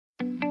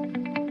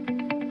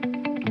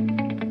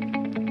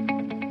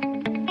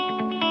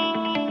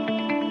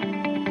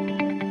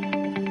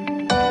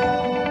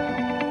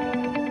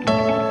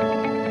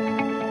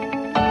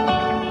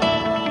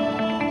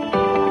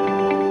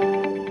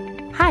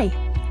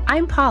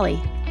I'm Polly.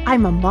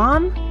 I'm a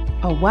mom,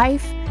 a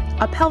wife,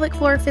 a pelvic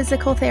floor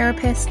physical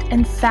therapist,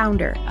 and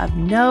founder of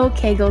No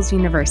Kegels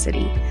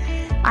University.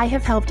 I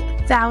have helped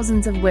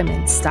thousands of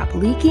women stop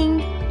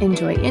leaking,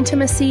 enjoy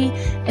intimacy,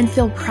 and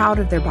feel proud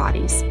of their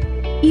bodies,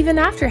 even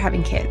after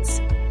having kids.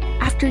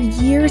 After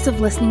years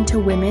of listening to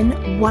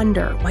women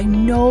wonder why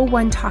no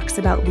one talks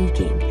about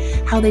leaking,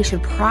 how they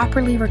should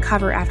properly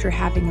recover after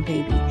having a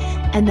baby,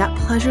 and that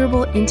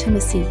pleasurable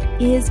intimacy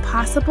is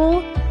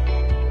possible,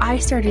 I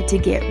started to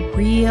get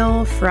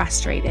real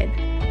frustrated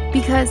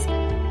because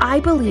I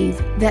believe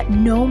that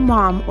no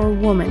mom or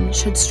woman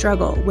should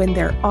struggle when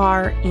there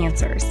are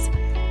answers.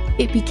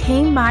 It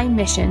became my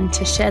mission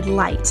to shed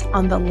light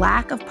on the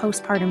lack of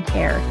postpartum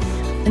care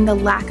and the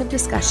lack of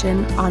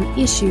discussion on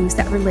issues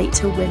that relate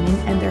to women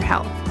and their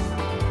health,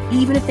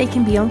 even if they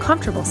can be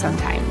uncomfortable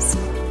sometimes.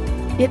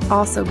 It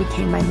also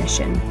became my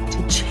mission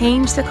to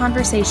change the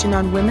conversation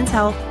on women's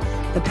health,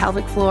 the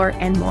pelvic floor,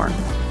 and more.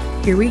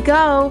 Here we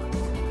go.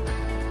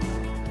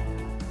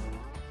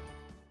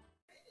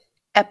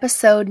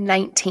 Episode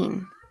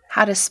 19,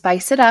 How to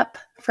Spice It Up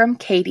from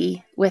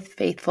Katie with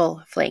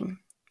Faithful Fling.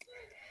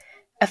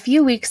 A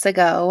few weeks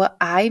ago,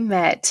 I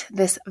met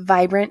this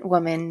vibrant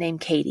woman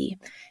named Katie,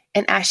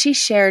 and as she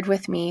shared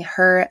with me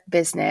her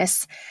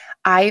business,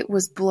 I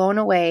was blown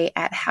away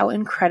at how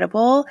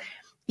incredible,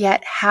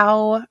 yet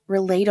how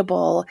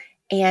relatable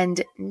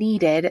and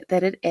needed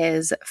that it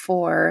is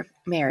for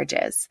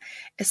marriages,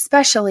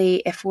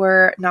 especially if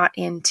we're not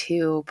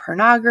into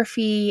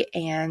pornography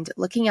and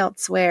looking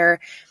elsewhere,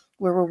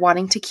 where we're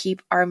wanting to keep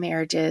our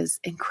marriages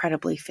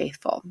incredibly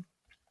faithful.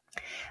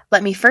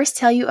 Let me first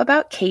tell you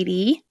about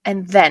Katie,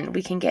 and then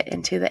we can get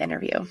into the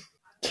interview.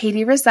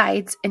 Katie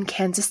resides in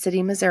Kansas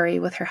City, Missouri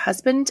with her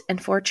husband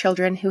and 4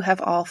 children who have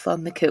all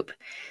flown the coop.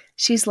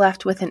 She's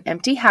left with an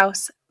empty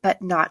house,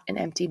 but not an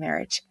empty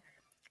marriage.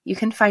 You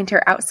can find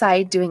her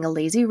outside doing a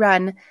lazy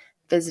run,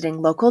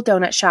 visiting local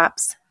donut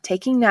shops,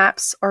 taking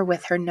naps, or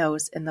with her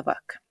nose in the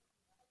book.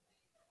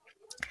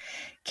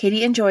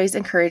 Katie enjoys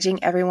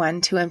encouraging everyone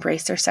to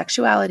embrace their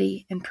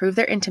sexuality, improve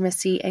their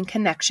intimacy and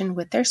connection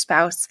with their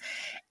spouse,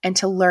 and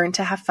to learn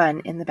to have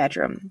fun in the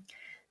bedroom.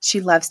 She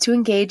loves to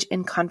engage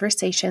in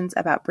conversations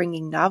about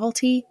bringing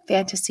novelty,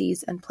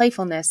 fantasies, and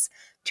playfulness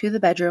to the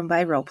bedroom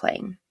by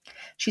role-playing.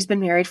 She's been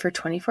married for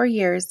 24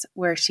 years,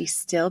 where she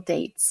still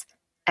dates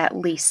at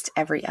least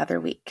every other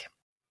week.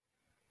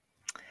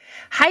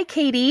 Hi,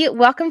 Katie.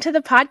 Welcome to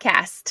the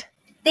podcast.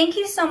 Thank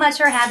you so much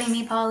for having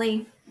me,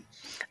 Polly.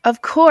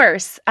 Of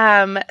course.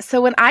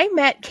 So when I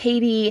met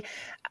Katie,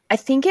 I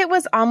think it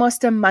was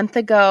almost a month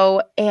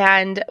ago,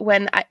 and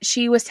when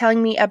she was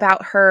telling me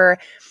about her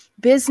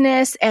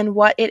business and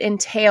what it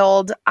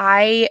entailed,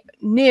 I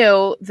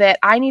knew that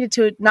I needed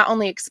to not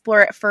only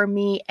explore it for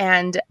me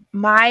and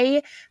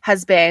my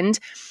husband,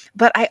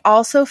 but I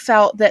also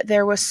felt that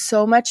there was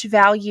so much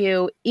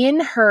value in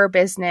her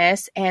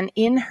business and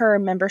in her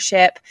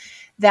membership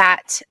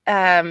that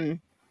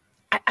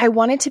I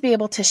wanted to be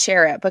able to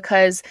share it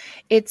because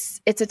it's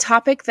a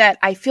topic that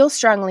I feel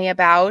strongly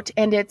about.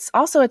 And it's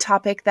also a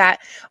topic that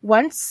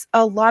once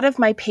a lot of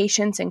my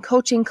patients and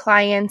coaching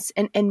clients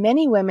and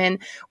many women,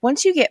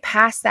 once you get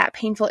past that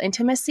painful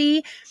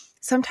intimacy,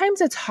 sometimes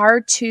it's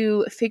hard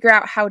to figure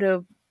out how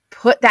to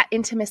put that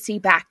intimacy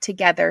back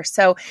together.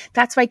 So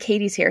that's why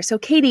Katie's here. So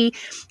Katie,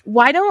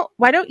 why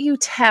don't you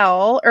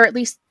tell, or at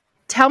least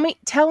tell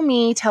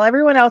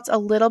everyone else a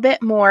little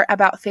bit more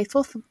about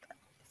Faithful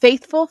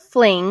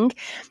Fling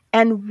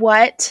and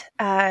what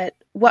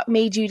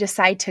made you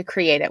decide to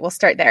create it. We'll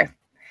start there.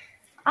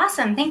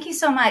 Awesome. Thank you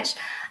so much.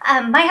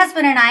 My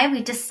husband and I,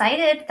 we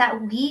decided that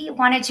we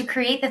wanted to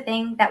create the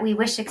thing that we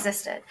wish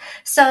existed.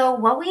 So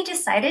what we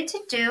decided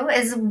to do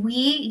is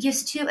we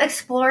used to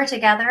explore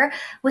together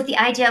with the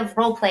idea of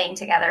role playing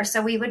together.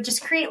 So we would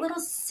just create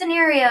little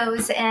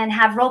scenarios and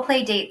have role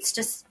play dates,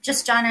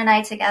 just John and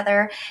I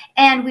together.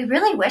 And we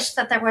really wished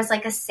that there was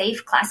like a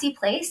safe, classy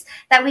place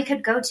that we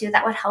could go to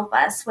that would help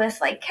us with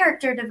like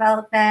character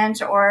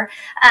development or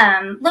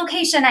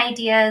location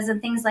ideas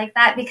and things like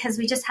that, because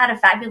we just had a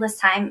fabulous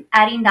time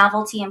adding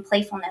novelty and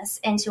playfulness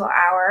into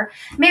our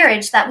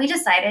marriage that we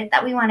decided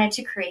that we wanted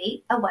to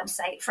create a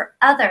website for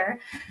other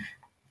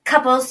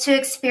couples to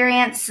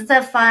experience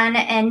the fun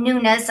and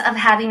newness of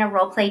having a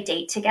role play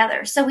date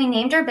together. So we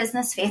named our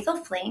business Faithful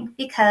Fling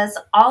because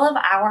all of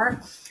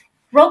our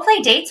role play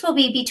dates will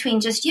be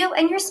between just you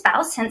and your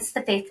spouse, hence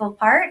the faithful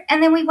part.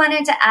 And then we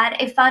wanted to add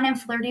a fun and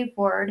flirty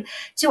word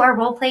to our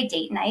role play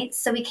date nights.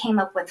 So we came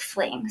up with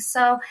Fling.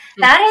 So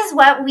that is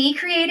what we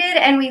created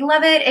and we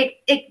love it.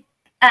 It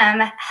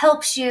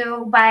helps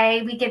you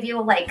by, we give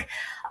you like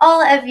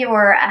all of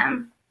your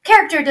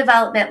character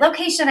development,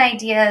 location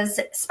ideas,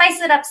 spice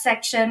it up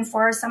section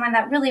for someone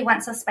that really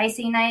wants a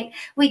spicy night.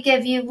 We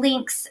give you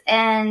links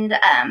and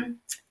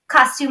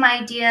costume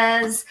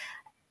ideas,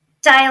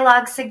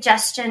 dialogue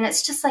suggestion.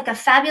 It's just like a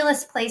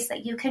fabulous place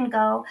that you can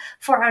go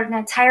for an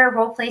entire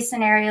role play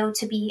scenario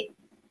to be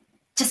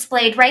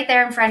displayed right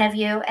there in front of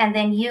you. And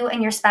then you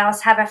and your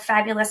spouse have a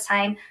fabulous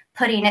time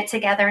putting it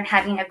together and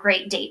having a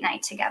great date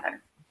night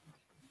together.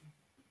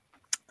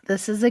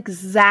 This is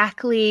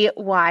exactly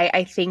why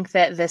I think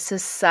that this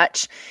is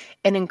such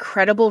an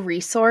incredible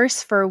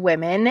resource for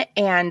women.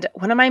 And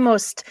one of my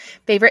most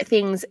favorite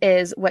things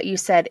is what you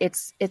said.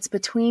 It's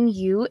between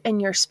you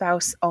and your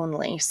spouse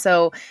only.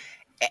 So,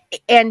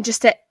 and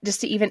just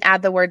to even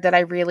add the word that I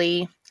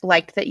really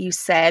liked that you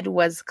said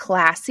was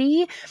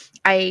classy.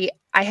 I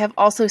have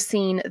also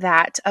seen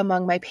that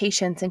among my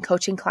patients and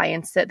coaching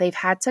clients that they've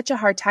had such a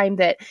hard time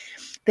that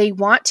they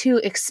want to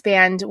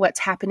expand what's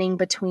happening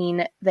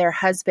between their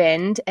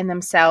husband and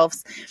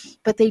themselves,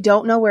 but they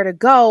don't know where to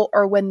go.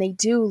 Or when they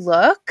do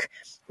look,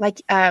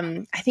 like,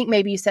 I think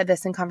maybe you said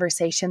this in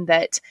conversation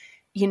that,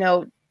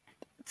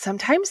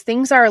 sometimes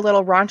things are a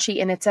little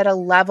raunchy and it's at a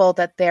level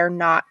that they're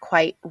not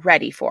quite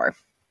ready for.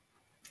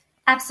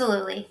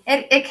 Absolutely.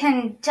 It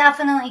can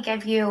definitely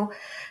give you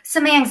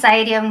some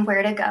anxiety on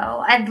where to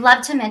go. I'd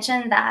love to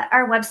mention that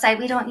our website,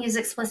 we don't use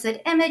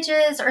explicit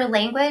images or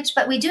language,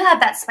 but we do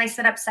have that Spice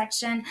It Up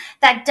section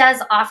that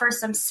does offer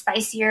some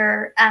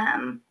spicier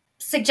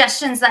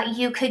suggestions that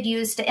you could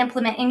use to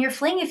implement in your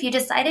fling if you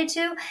decided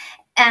to.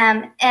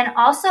 And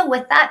also,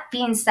 with that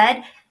being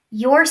said,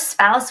 your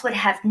spouse would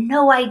have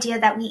no idea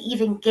that we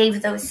even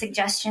gave those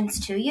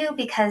suggestions to you,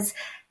 because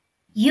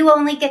you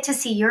only get to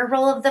see your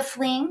role of the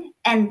fling,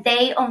 and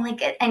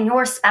and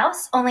your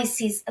spouse only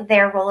sees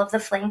their role of the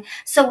fling.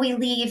 So we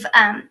leave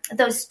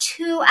those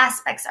two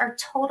aspects are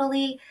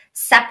totally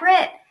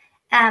separate.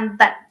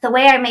 But the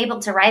way I'm able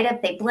to write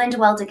it, they blend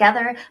well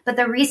together. But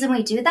the reason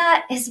we do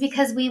that is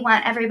because we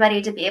want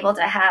everybody to be able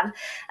to have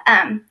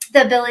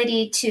the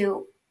ability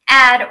to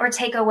add or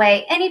take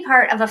away any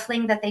part of a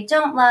fling that they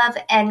don't love,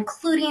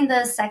 including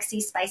the sexy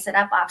spice it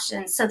up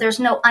options. So there's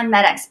no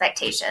unmet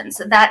expectations.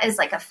 So that is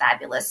like a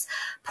fabulous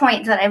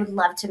point that I would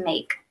love to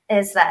make,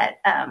 is that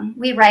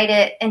we write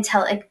it and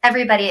tell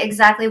everybody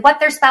exactly what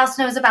their spouse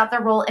knows about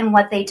their role and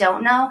what they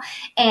don't know.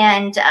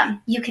 And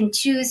you can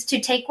choose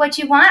to take what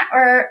you want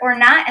or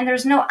not. And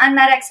there's no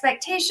unmet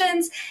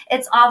expectations.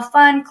 It's all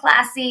fun,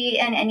 classy,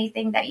 and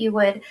anything that you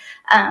would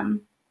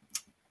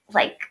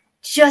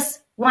just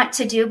want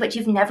to do, but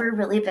you've never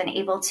really been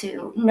able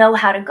to know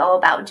how to go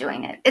about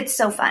doing it. It's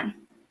so fun.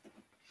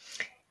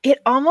 It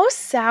almost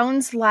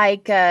sounds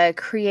like a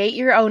create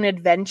your own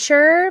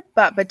adventure,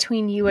 but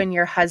between you and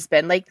your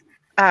husband. Like,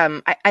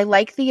 I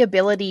like the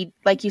ability,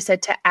 like you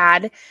said, to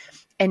add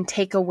and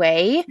take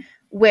away,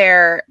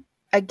 where,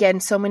 again,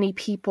 so many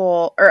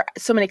people, or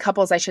so many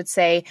couples, I should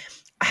say,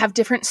 have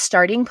different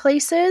starting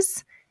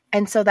places.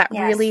 And so that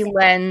really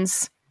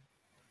lends,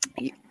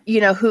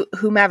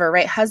 whomever,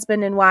 right?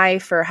 Husband and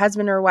wife, or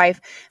husband or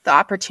wife, the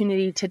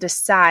opportunity to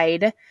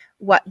decide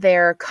what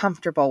they're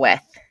comfortable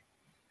with.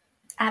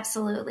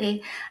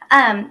 Absolutely.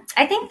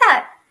 I think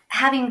that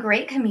having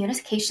great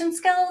communication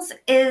skills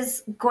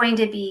is going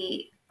to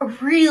be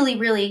really,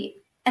 really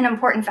an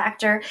important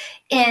factor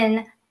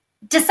in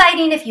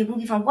deciding if you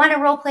even want a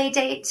role play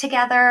date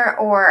together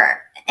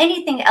or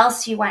anything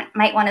else you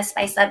might want to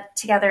spice up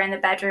together in the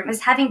bedroom,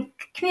 is having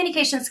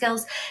communication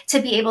skills to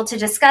be able to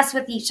discuss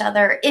with each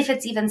other if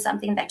it's even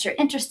something that you're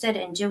interested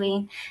in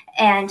doing.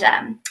 And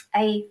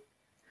I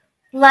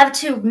love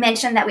to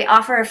mention that we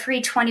offer a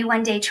free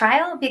 21-day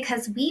trial,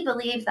 because we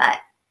believe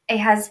that a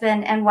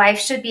husband and wife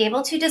should be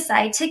able to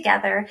decide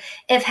together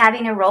if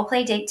having a role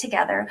play date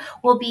together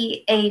will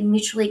be a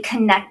mutually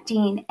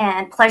connecting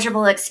and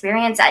pleasurable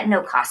experience at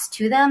no cost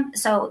to them.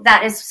 So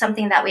that is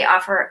something that we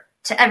offer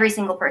to every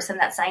single person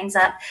that signs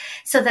up,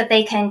 so that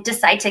they can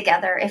decide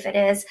together if it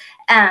is.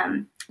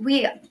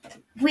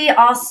 We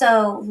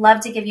also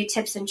love to give you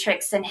tips and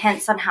tricks and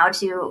hints on how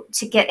to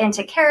get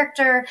into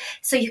character.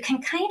 So you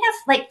can kind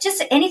of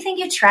just anything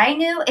you try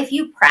new, if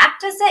you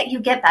practice it,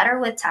 you get better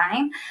with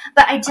time.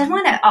 But I did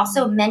want to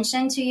also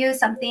mention to you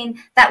something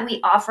that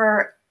we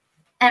offer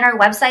on our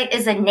website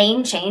is a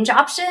name change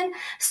option.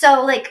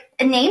 So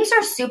names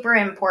are super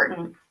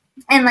important.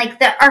 And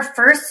our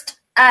first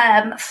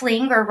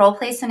fling or role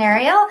play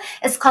scenario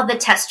is called the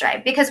test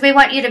drive, because we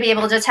want you to be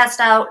able to test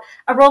out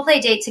a role play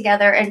date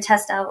together and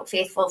test out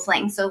Faithful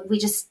Fling. So we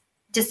just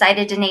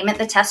decided to name it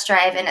the test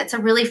drive, and it's a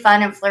really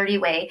fun and flirty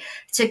way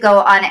to go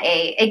on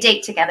a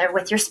date together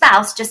with your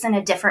spouse, just in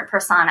a different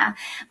persona.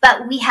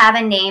 But we have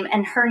a name,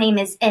 and her name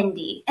is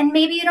Indy, and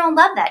maybe you don't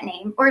love that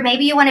name, or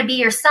maybe you want to be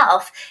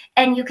yourself,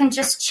 and you can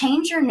just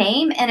change your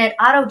name and it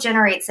auto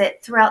generates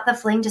it throughout the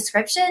fling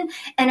description,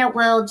 and it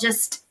will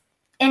just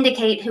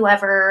indicate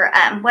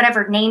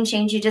whatever name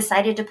change you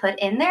decided to put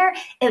in there.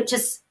 It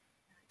just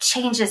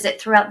changes it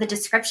throughout the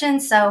description.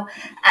 So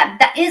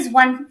that is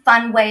one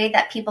fun way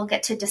that people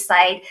get to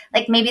decide.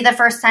 Maybe the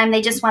first time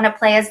they just want to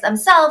play as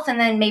themselves, and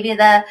then maybe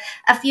a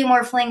few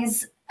more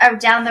flings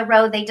down the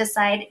road they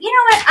decide, you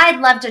know what, I'd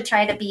love to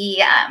try to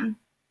be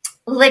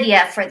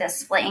Lydia for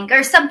this fling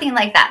or something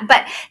like that.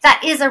 But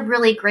that is a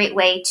really great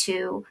way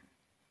to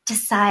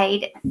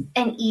decide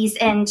and ease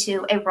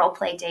into a role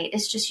play date,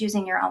 is just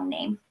using your own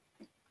name.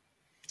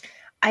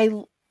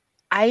 I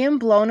am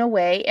blown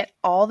away at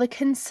all the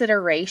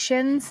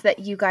considerations that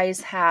you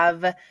guys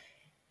have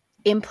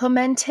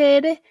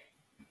implemented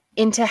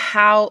into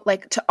how,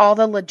 like, to all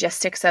the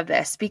logistics of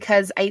this,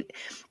 because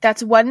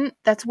that's one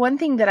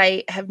thing that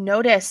I have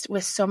noticed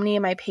with so many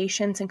of my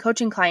patients and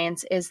coaching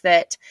clients is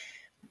that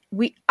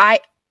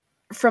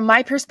from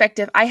my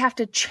perspective, I have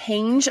to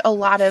change a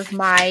lot of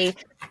my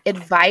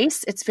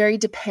advice. It's very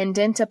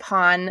dependent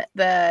upon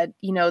the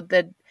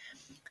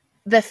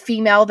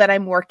female that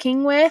I'm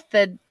working with,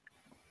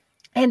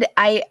 and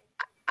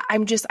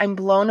I'm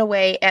blown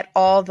away at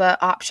all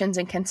the options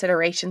and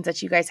considerations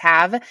that you guys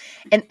have,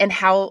 and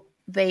how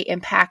they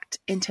impact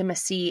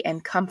intimacy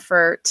and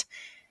comfort.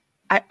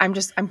 I'm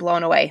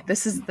blown away.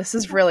 This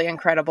is really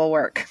incredible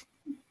work.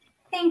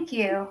 Thank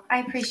you. I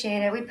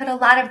appreciate it. We put a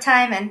lot of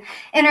time and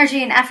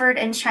energy and effort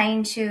in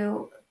trying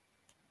to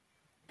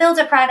build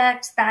a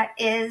product that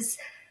is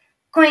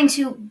going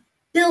to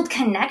build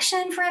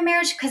connection for a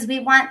marriage, because we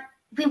want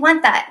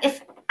that.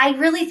 If I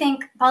really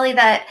think, Polly,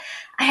 that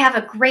I have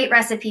a great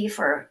recipe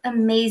for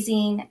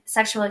amazing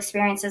sexual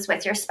experiences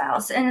with your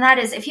spouse. And that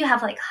is if you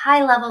have like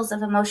high levels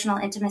of emotional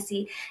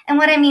intimacy. And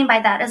what I mean by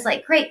that is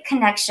like great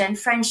connection,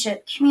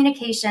 friendship,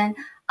 communication,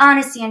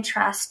 honesty and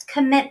trust,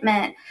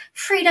 commitment,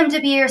 freedom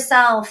to be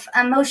yourself,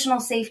 emotional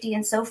safety,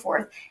 and so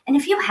forth. And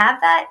if you have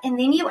that, and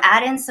then you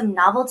add in some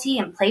novelty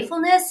and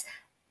playfulness,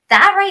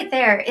 that right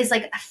there is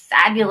like a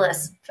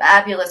fabulous,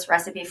 fabulous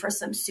recipe for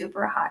some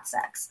super hot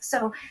sex.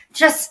 So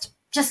just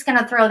going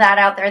to throw that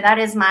out there. That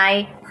is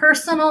my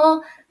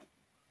personal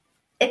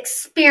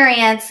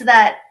experience,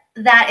 that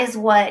is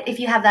what,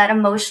 if you have that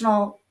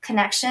emotional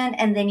connection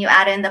and then you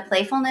add in the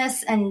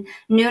playfulness and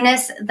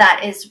newness,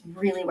 that is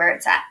really where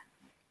it's at.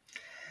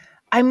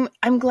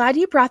 I'm glad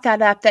you brought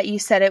that up, that you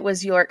said it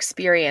was your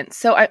experience.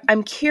 So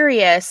I'm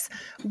curious,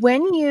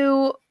 when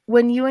you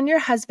and your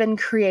husband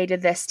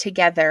created this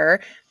together,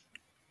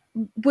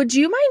 would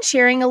you mind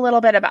sharing a little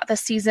bit about the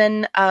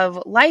season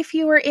of life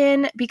you were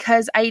in?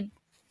 Because I'm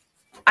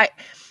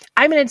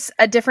in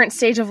a different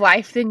stage of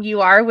life than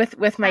you are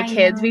with my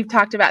kids. We've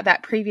talked about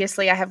that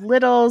previously. I have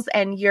littles,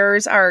 and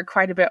yours are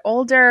quite a bit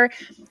older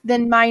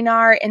than mine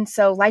are. And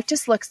so life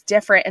just looks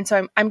different. And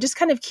so I'm just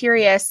kind of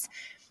curious,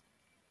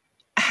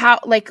 how,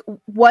 like,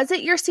 was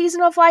it your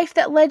season of life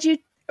that led you,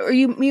 or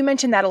you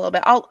mentioned that a little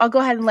bit. I'll go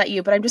ahead and let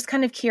you, but I'm just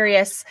kind of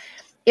curious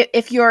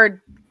if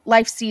your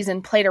life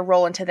season played a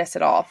role into this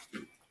at all.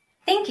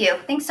 Thank you.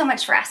 Thanks so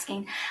much for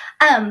asking.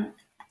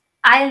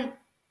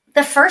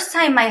 The first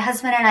time my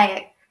husband and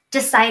I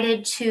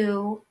decided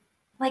to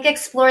like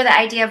explore the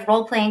idea of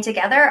role playing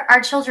together, our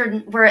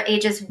children were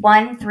ages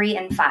 1, 3,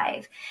 and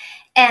 5.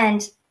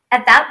 And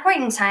at that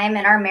point in time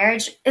in our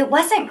marriage, it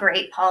wasn't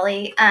great,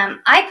 Polly.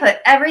 I put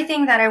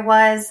everything that I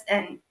was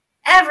and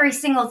every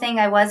single thing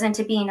I was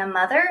into being a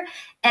mother,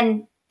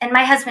 and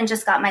my husband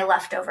just got my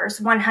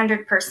leftovers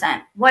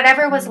 100%.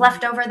 Whatever was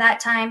left over that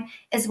time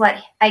is what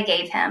I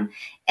gave him.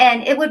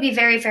 And it would be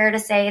very fair to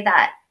say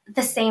that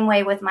the same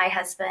way with my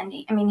husband.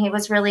 I mean, he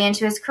was really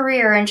into his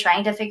career and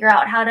trying to figure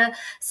out how to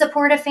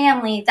support a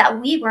family, that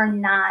we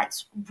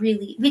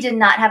did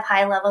not have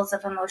high levels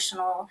of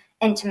emotional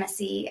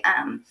intimacy.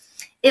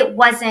 It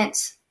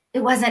wasn't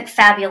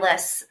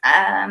fabulous.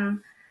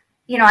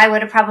 I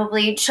would have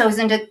probably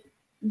chosen to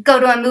go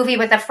to a movie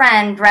with a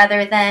friend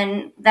rather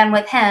than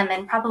with him,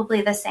 and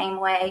probably the same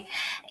way.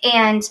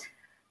 And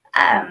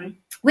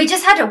we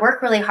just had to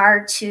work really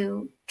hard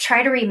to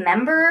try to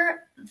remember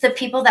the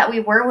people that we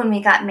were when we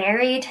got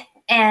married,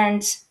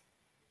 and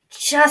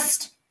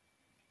just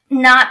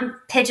not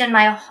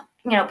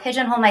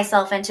pigeonhole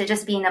myself into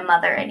just being a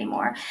mother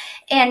anymore.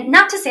 And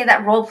not to say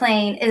that role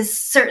playing is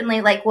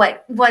certainly like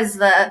what was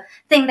the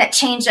thing that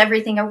changed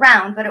everything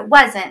around, but it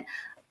wasn't.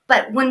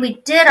 But when we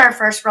did our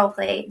first role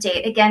play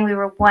date, again,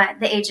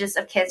 the ages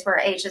of kids were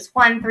ages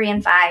 1, 3,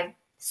 and 5,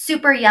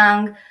 super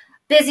young,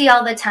 busy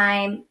all the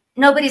time.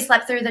 Nobody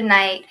slept through the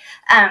night.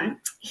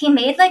 He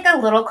made like a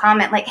little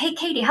comment like, "Hey,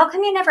 Katie, how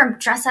come you never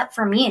dress up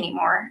for me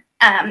anymore?"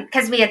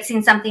 Because we had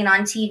seen something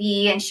on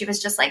TV and she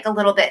was just like a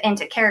little bit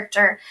into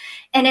character.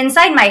 And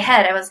inside my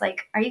head, I was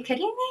like, "Are you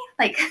kidding me?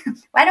 Like,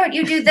 why don't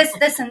you do this,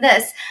 this, and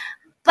this?"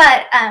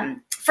 But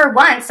for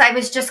once, I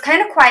was just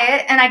kind of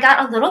quiet, and I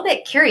got a little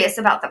bit curious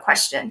about the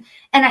question,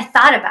 and I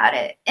thought about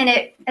it, and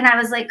I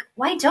was like,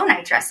 "Why don't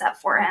I dress up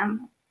for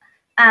him?"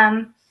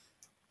 And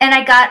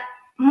I got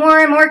more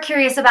and more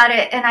curious about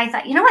it, and I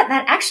thought, you know what,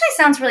 that actually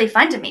sounds really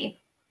fun to me.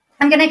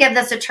 I'm going to give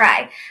this a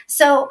try.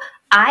 So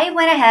I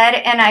went ahead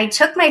and I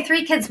took my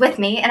 3 kids with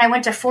me, and I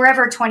went to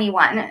Forever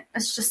 21.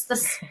 It's just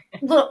this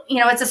little,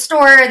 it's a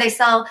store. They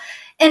sell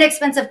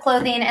inexpensive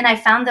clothing, and I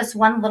found this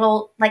one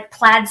little like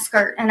plaid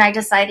skirt, and I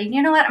decided,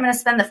 you know what, I'm going to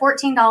spend the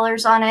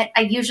 $14 on it.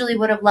 I usually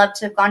would have loved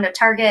to have gone to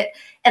Target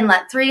and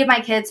let 3 of my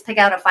kids pick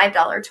out a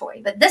 $5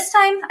 toy. But this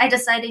time I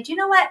decided, you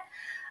know what,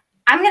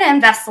 I'm going to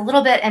invest a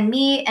little bit in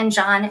me and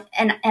John.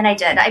 And I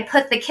did. I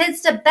put the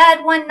kids to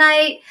bed one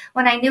night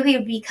when I knew he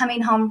would be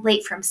coming home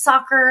late from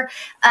soccer.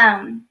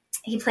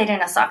 He played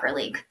in a soccer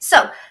league.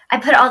 So I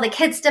put all the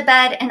kids to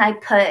bed, and I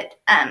put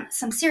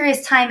some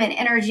serious time and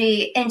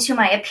energy into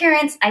my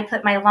appearance. I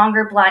put my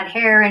longer blonde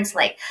hair into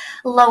like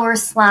lower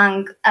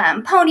slung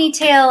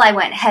ponytail. I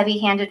went heavy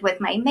handed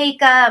with my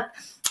makeup.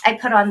 I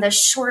put on this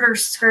shorter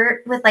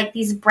skirt with like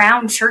these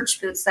brown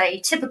church boots that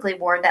I typically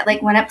wore that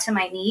like went up to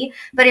my knee.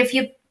 But if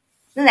you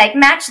like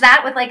match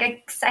that with like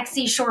a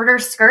sexy shorter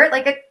skirt,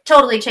 like it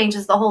totally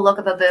changes the whole look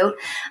of a boot.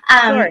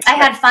 Of course. I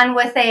had fun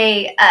with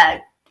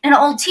an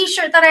old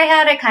t-shirt that I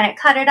had. I kind of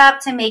cut it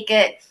up to make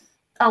it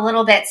a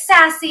little bit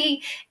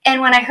sassy. And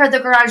when I heard the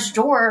garage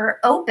door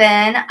open,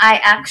 I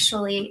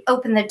actually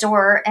opened the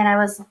door and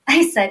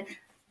I said,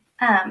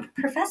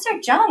 Professor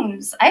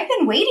Jones, I've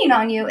been waiting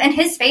on you. And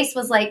his face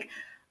was like,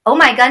 oh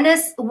my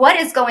goodness, what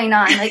is going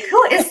on? Like,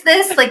 who is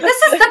this? Like,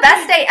 this is the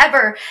best day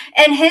ever.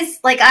 And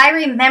I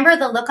remember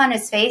the look on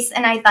his face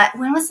and I thought,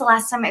 when was the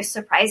last time I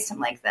surprised him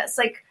like this?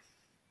 Like,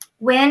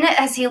 when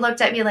has he looked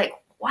at me like,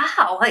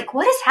 wow, like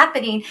what is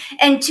happening?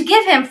 And to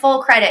give him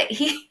full credit,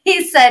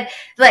 he said,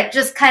 like,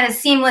 just kind of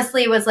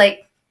seamlessly was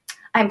like,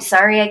 I'm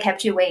sorry I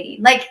kept you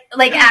waiting. Like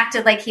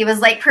acted like he was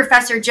like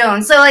Professor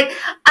Jones. So like,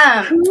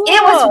 Cool.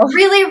 It was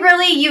really,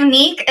 really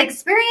unique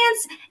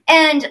experience.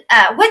 And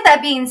with that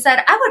being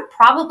said, I would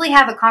probably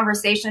have a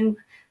conversation.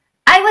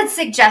 I would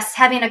suggest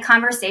having a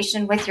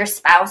conversation with your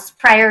spouse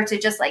prior to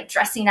just like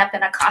dressing up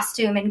in a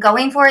costume and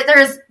going for it.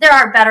 There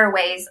are better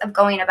ways of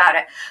going about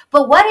it.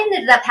 But what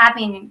ended up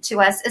happening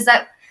to us is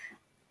that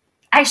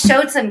I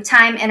showed some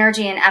time,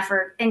 energy, and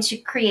effort into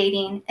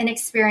creating an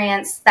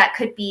experience that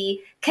could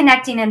be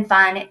connecting and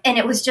fun. And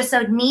it was just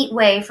a neat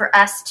way for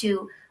us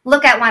to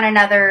look at one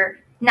another,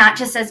 not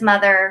just as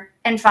mother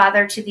and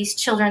father to these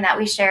children that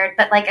we shared,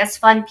 but like as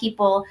fun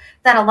people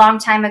that a long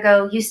time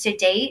ago used to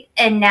date.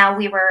 And now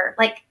we were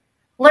like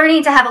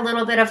learning to have a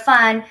little bit of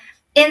fun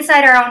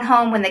inside our own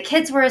home when the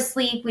kids were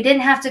asleep. We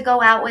didn't have to go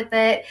out with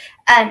it.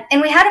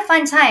 And we had a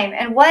fun time.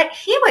 And what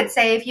he would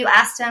say if you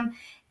asked him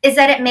is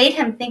that it made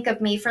him think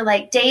of me for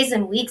like days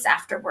and weeks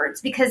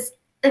afterwards, because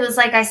it was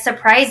like I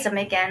surprised him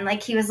again.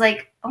 Like he was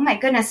like, oh my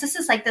goodness, this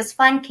is like this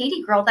fun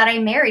Katie girl that I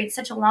married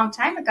such a long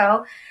time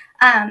ago.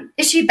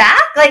 Is she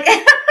back? Like,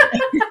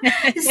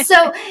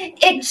 so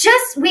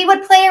we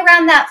would play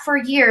around that for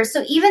years.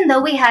 So even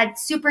though we had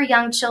super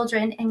young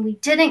children and we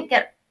didn't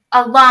get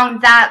along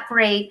that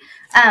great,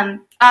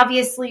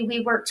 obviously we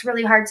worked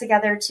really hard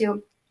together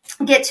to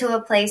get to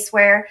a place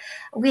where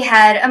we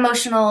had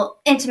emotional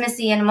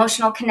intimacy and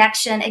emotional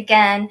connection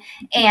again.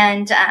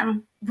 And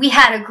we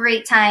had a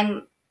great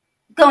time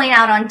going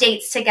out on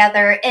dates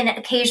together. And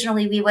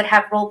occasionally we would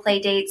have role play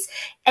dates.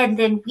 And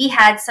then we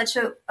had such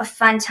a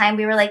fun time.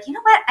 We were like, you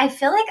know what? I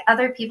feel like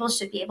other people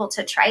should be able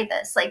to try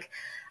this. Like,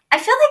 I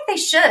feel like they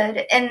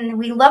should. And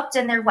we looked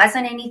and there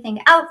wasn't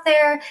anything out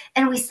there.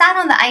 And we sat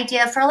on the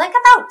idea for like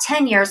about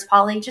 10 years,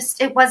 Polly. Just,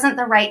 it wasn't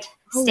the right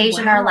stage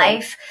in our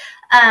life.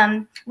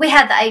 We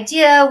had the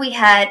idea. We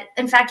had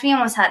a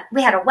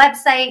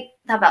website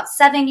about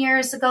 7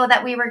 years ago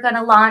that we were going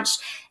to launch,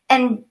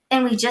 and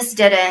we just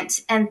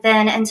didn't. And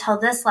then until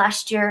this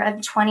last year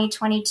of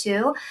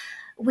 2022,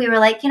 we were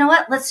like, you know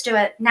what, let's do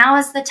it. Now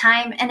is the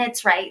time. And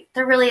it's right.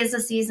 There really is a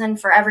season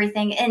for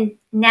everything. And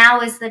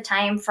now is the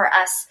time for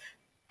us,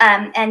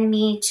 and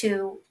me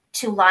to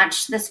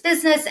launch this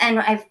business. And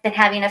I've been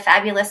having a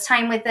fabulous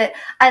time with it.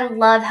 I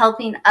love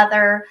helping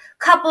other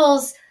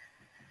couples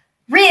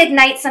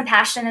reignite some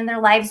passion in their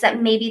lives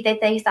that maybe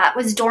that they thought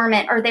was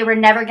dormant or they were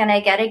never going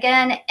to get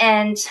again.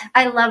 And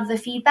I love the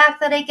feedback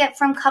that I get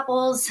from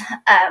couples.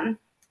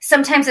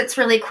 Sometimes it's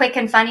really quick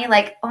and funny,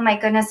 like, oh my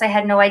goodness, I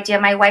had no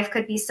idea my wife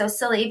could be so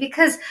silly.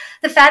 Because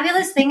the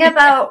fabulous thing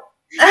about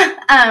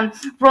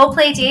role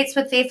play dates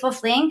with Faithful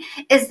Fling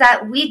is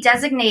that we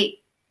designate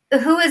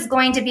who is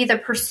going to be the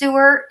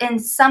pursuer in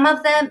some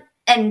of them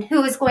and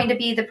who is going to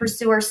be the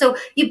pursuer. So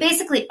you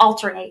basically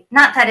alternate.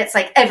 Not that it's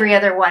like every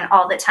other one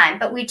all the time,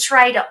 but we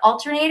try to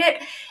alternate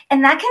it.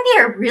 And that can be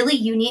a really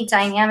unique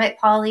dynamic,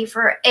 Polly,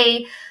 for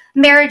a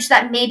marriage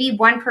that maybe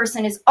one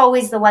person is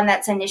always the one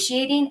that's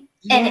initiating.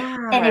 Yeah.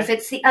 And if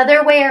it's the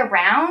other way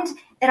around,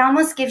 it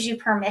almost gives you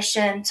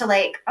permission to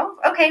like, oh,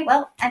 okay,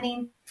 well, I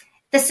mean,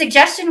 the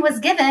suggestion was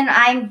given.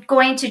 I'm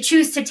going to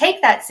choose to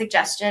take that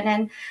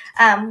suggestion.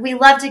 And we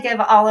love to give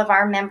all of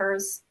our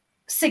members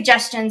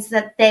suggestions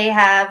that they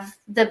have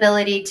the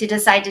ability to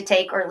decide to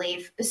take or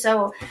leave.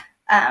 So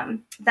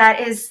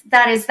that is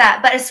that.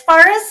 But as far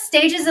as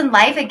stages in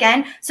life,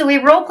 again, so we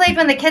role played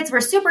when the kids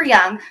were super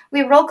young.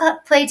 We role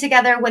played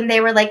together when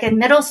they were like in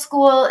middle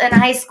school and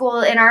high school.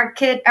 And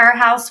our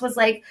house was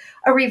like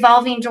a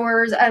revolving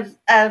doors of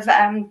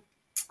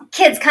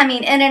kids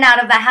coming in and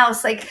out of the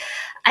house. Like,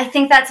 I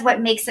think that's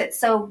what makes it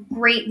so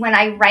great. When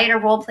I write a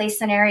role play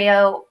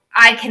scenario,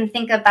 I can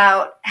think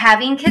about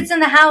having kids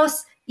in the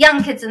house,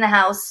 young kids in the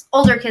house,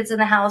 older kids in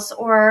the house,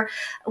 or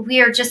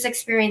we are just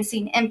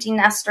experiencing empty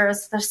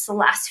nesters this the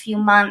last few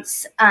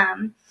months.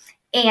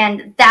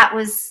 And that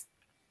was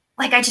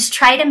like, I just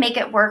try to make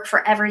it work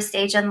for every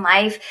stage in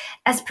life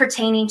as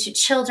pertaining to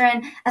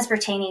children, as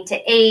pertaining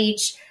to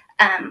age,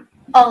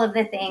 all of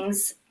the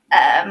things.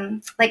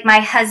 Like my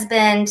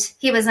husband,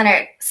 he was in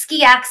a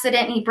ski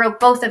accident and he broke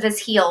both of his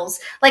heels.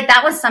 Like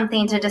that was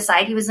something to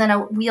decide. He was in a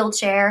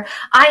wheelchair.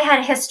 I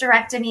had a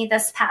hysterectomy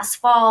this past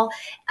fall.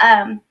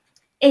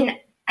 And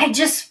it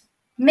just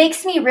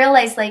makes me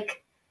realize,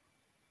 like,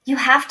 you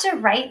have to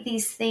write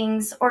these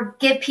things or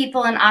give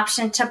people an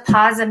option to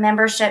pause a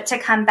membership to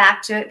come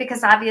back to it,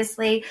 because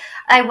obviously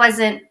I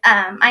wasn't,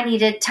 I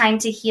needed time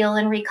to heal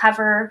and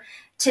recover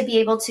to be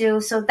able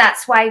to. So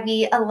that's why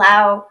we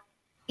allow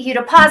you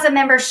to pause a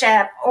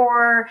membership,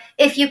 or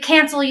if you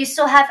cancel, you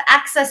still have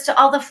access to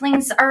all the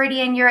flings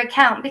already in your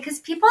account, because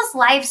people's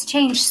lives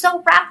change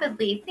so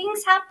rapidly.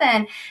 Things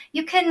happen.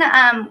 You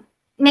can,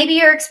 maybe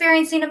you're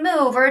experiencing a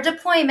move or a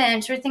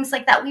deployment or things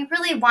like that. We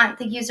really want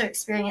the user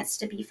experience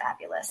to be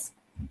fabulous.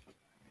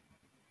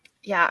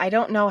 Yeah, I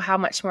don't know how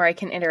much more I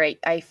can iterate.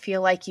 I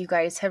feel like you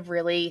guys have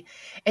really,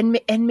 and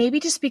maybe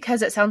just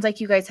because it sounds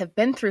like you guys have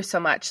been through so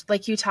much,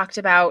 like you talked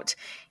about,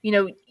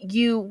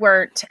 you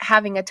weren't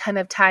having a ton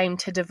of time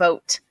to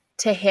devote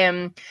to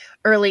him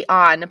early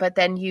on, but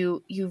then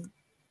you've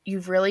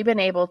really been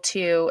able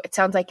to, it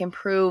sounds like,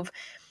 improve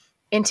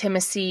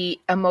intimacy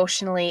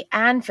emotionally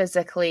and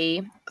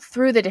physically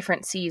through the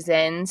different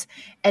seasons.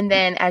 And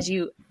then, as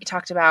you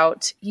talked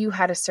about, you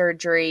had a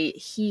surgery,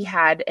 he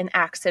had an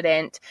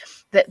accident,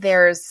 that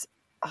there's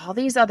all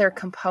these other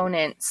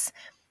components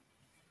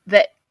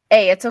that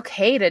it's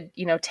okay to,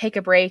 take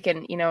a break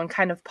and, and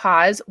kind of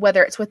pause,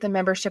 whether it's with the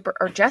membership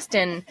or just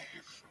in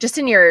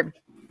your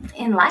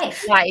in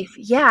life.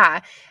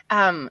 Yeah.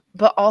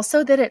 But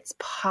also that it's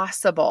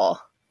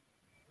possible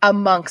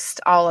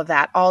amongst all of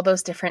that, all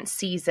those different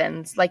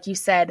seasons. Like you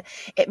said,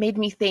 it made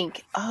me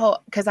think,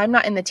 because I'm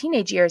not in the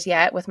teenage years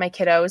yet with my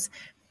kiddos,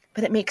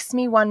 but it makes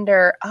me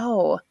wonder,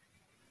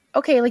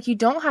 okay, like you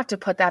don't have to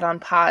put that on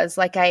pause.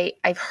 Like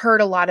I've heard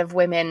a lot of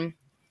women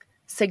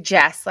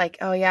suggest, like,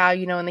 oh yeah,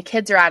 when the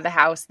kids are out of the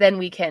house, then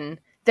we can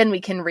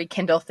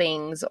rekindle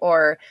things,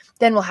 or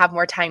then we'll have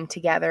more time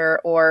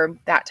together, or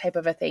that type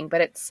of a thing.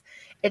 But it's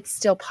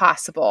still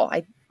possible.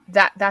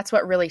 That's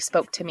what really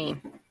spoke to me.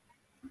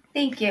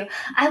 Thank you.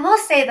 I will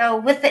say, though,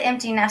 with the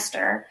empty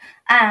nester,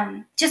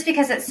 just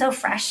because it's so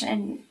fresh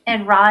and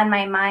raw in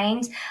my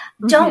mind,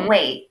 don't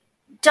wait.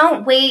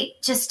 Don't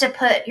wait just to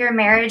put your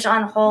marriage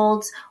on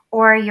hold,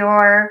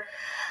 or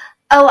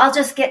I'll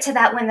just get to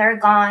that when they're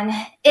gone.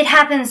 It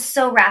happens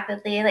so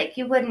rapidly. Like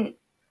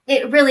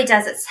it really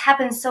does. It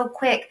happens so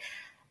quick.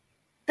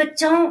 But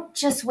don't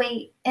just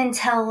wait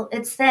until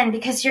it's then,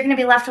 because you're going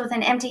to be left with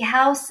an empty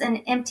house, an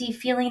empty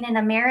feeling in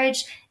a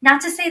marriage.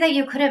 Not to say that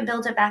you couldn't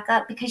build it back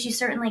up, because you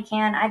certainly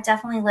can. I've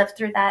definitely lived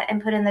through that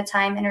and put in the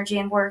time, energy,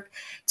 and work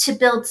to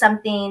build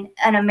something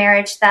in a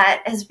marriage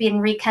that has been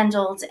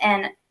rekindled,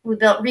 and we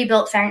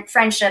rebuilt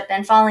friendship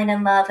and falling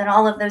in love and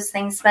all of those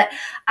things. But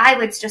I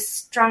would just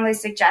strongly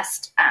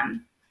suggest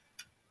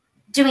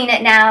doing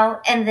it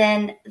now. And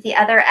then the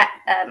other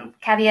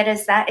caveat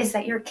is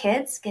that your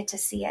kids get to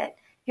see it.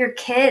 Your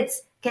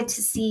kids get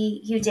to see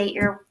you date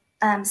your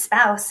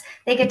spouse.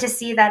 They get to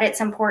see that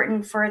it's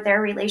important for their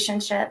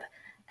relationship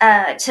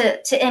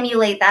to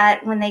emulate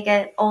that when they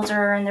get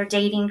older in their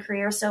dating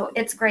career. So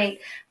it's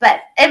great.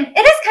 But it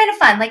is kind of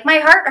fun. Like, my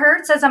heart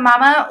hurts as a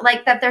mama,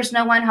 like that there's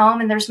no one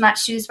home and there's not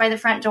shoes by the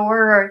front door.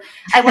 Or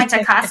I went to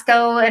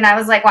Costco and I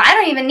was like, well, I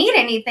don't even need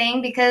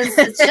anything because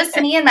it's just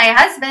me and my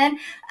husband.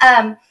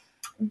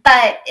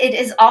 But it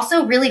is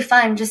also really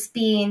fun just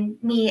being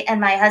me and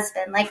my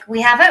husband. Like,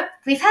 we've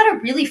had a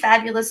really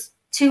fabulous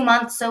 2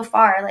 months so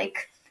far.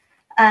 Like,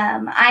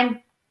 I'm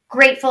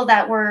grateful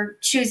that we're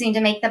choosing to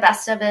make the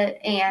best of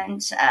it,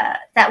 and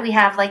that we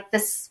have like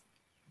this.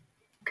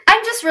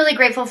 I'm just really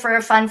grateful for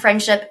a fun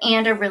friendship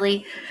and a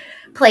really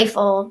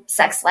playful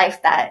sex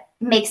life that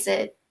makes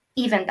it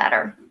even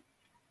better.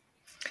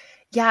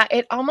 Yeah,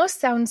 it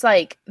almost sounds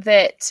like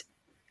that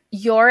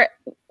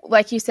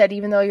like you said,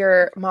 even though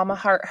your mama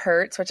heart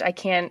hurts, which I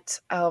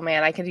can't, oh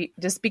man, I could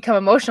just become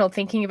emotional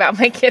thinking about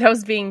my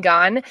kiddos being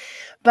gone.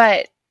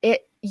 But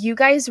you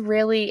guys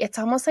really, it's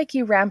almost like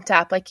you ramped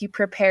up, like you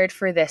prepared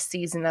for this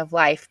season of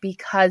life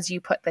because you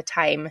put the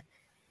time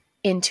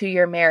into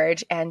your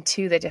marriage and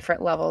to the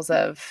different levels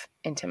of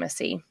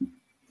intimacy.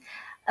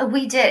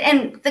 We did.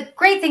 And the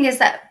great thing is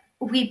that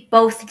we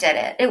both did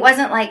it. It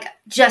wasn't like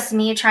just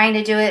me trying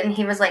to do it and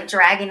he was like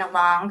dragging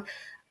along.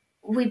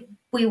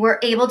 We were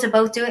able to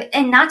both do it.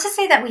 And not to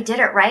say that we did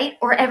it right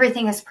or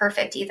everything is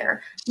perfect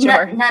either.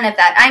 Sure. None of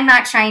that. I'm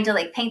not trying to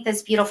like paint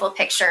this beautiful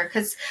picture,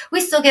 because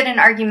we still get in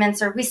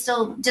arguments or we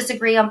still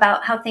disagree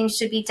about how things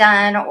should be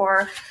done.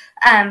 Or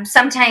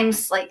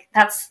sometimes like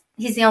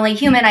he's the only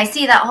human I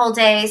see that whole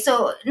day.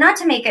 So not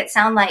to make it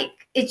sound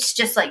like it's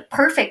just like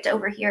perfect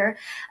over here.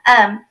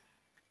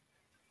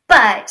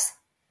 But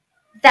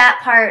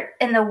that part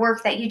in the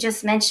work that you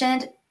just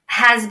mentioned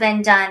has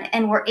been done,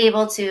 and we're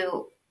able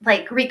to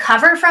like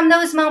recover from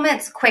those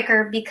moments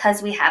quicker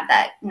because we have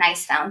that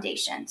nice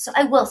foundation. So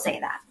I will say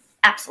that.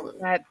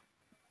 Absolutely.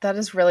 That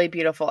is really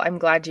beautiful. I'm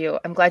glad you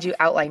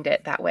outlined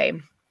it that way.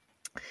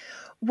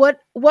 What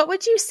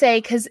would you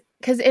say? Cause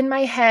in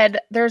my head,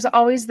 there's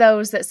always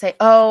those that say,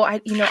 oh, I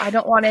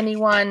don't want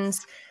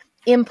anyone's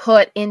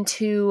input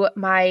into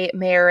my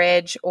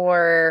marriage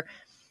or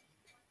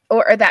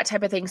that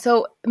type of thing.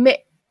 So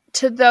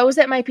to those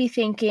that might be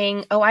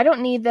thinking, oh, I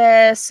don't need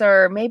this,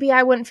 or maybe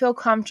I wouldn't feel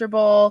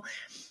comfortable,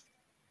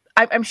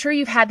 I'm sure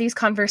you've had these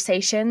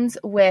conversations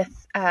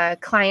with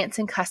clients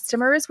and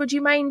customers. Would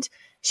you mind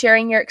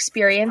sharing your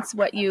experience,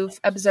 what you've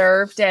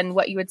observed, and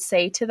what you would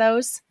say to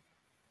those?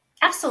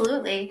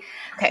 Absolutely.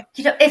 Okay.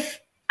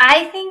 If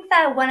I think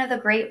that one of the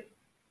great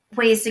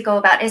ways to go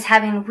about is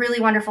having really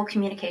wonderful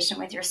communication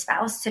with your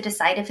spouse to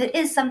decide if it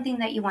is something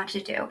that you want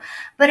to do.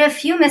 But a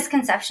few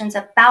misconceptions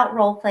about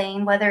role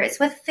playing, whether it's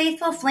with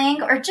Faithful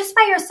Fling or just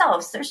by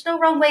yourselves, there's no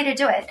wrong way to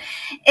do it,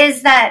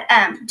 is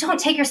that don't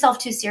take yourself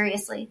too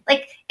seriously.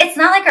 Like, it's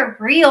not like a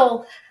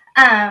real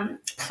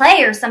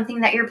play or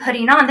something that you're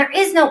putting on. There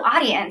is no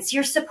audience.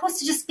 You're supposed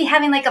to just be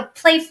having like a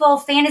playful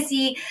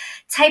fantasy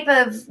type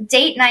of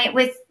date night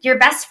with your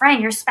best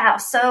friend, your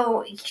spouse.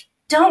 So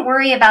don't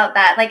worry about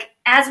that. Like,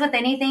 as with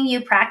anything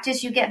you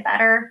practice, you get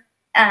better.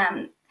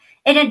 And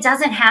it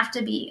doesn't have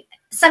to be.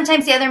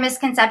 Sometimes the other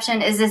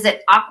misconception is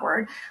it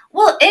awkward?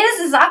 Well, it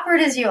is as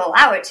awkward as you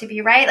allow it to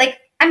be, right? Like,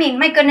 I mean,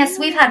 my goodness,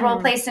 we've had role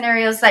play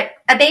scenarios like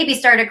a baby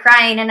started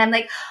crying and I'm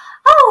like,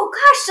 oh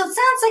gosh, so it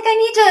sounds like I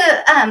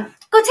need to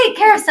go take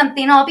care of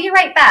something. I'll be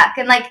right back.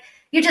 And like,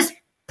 you just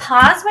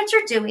pause what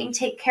you're doing,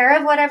 take care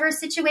of whatever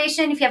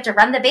situation, if you have to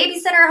run the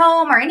babysitter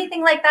home or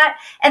anything like that,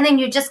 and then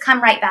you just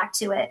come right back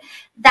to it.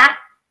 That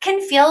can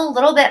feel a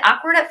little bit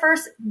awkward at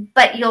first,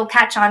 but you'll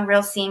catch on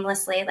real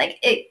seamlessly. Like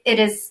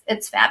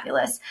it's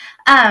fabulous.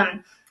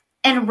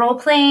 And role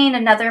playing,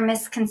 another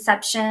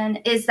misconception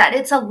is that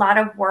it's a lot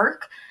of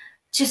work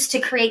just to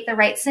create the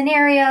right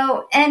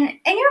scenario. And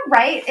you're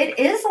right, it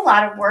is a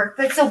lot of work,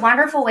 but it's a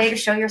wonderful way to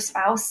show your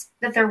spouse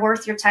that they're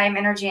worth your time,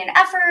 energy, and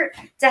effort,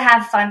 to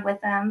have fun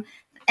with them.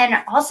 And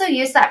also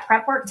use that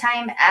prep work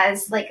time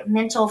as like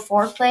mental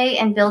foreplay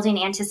and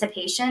building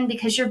anticipation,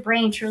 because your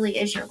brain truly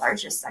is your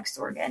largest sex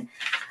organ.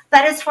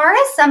 But as far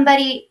as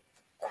somebody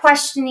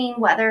questioning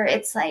whether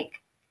it's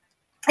like,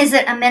 is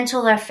it a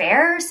mental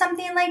affair or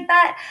something like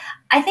that?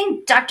 I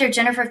think Dr.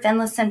 Jennifer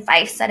Finlayson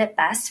Fife said it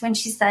best when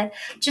she said,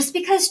 just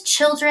because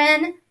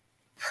children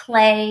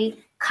play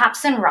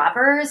cops and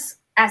robbers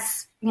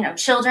as,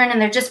 children,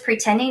 and they're just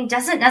pretending,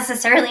 doesn't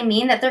necessarily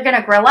mean that they're going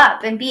to grow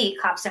up and be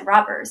cops and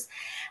robbers.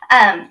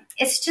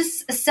 It's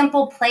just a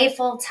simple,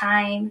 playful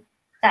time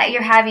that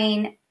you're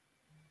having,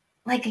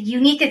 like a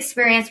unique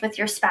experience with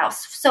your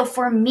spouse. So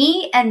for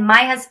me and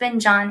my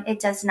husband, John, it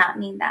does not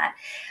mean that.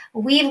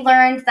 We've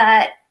learned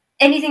that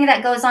anything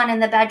that goes on in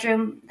the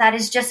bedroom that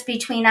is just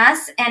between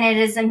us and it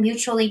is a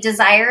mutually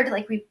desired,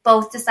 like we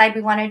both decide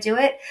we want to do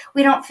it,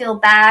 we don't feel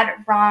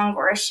bad, wrong,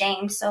 or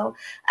ashamed. So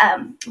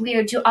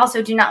we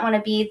also do not want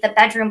to be the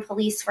bedroom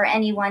police for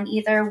anyone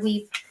either.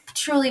 We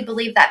truly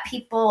believe that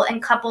people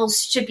and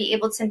couples should be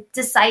able to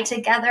decide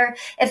together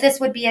if this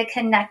would be a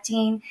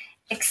connecting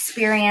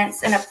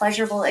experience and a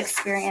pleasurable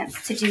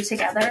experience to do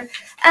together.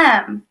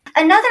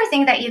 Another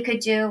thing that you could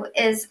do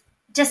is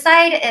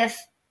decide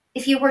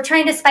if you were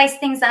trying to spice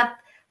things up,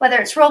 whether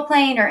it's role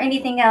playing or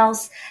anything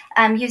else,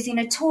 using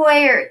a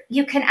toy, or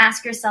you can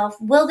ask yourself,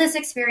 will this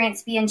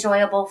experience be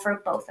enjoyable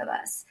for both of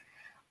us?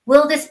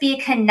 Will this be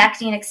a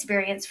connecting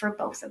experience for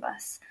both of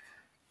us?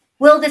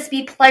 Will this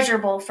be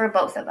pleasurable for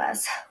both of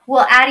us?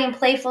 Will adding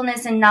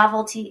playfulness and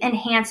novelty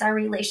enhance our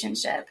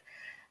relationship?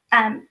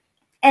 And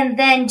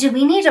then do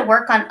we need to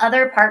work on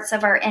other parts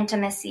of our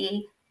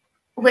intimacy,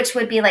 which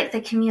would be like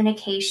the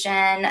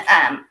communication,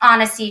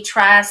 honesty,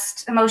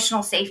 trust,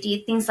 emotional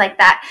safety, things like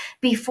that,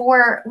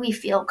 before we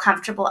feel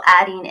comfortable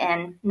adding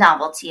in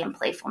novelty and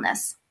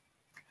playfulness?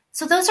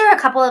 So those are a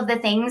couple of the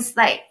things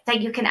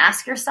that you can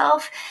ask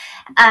yourself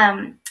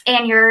and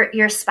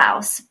your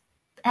spouse.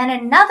 And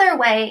another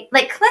way,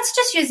 like, let's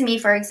just use me,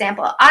 for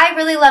example. I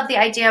really love the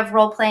idea of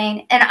role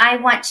playing, and I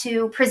want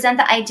to present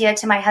the idea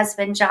to my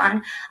husband,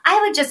 John.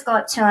 I would just go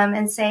up to him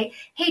and say,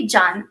 hey,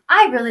 John,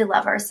 I really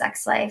love our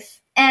sex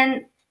life.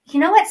 And you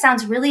know what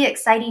sounds really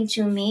exciting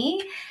to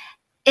me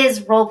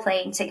is role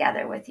playing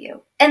together with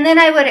you. And then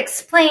I would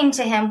explain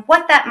to him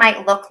what that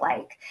might look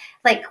like.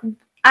 Like,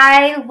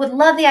 I would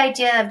love the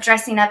idea of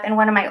dressing up in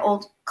one of my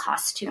old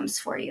costumes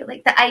for you.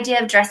 Like, the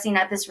idea of dressing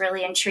up is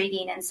really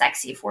intriguing and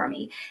sexy for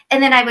me.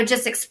 And then I would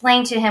just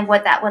explain to him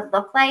what that would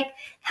look like.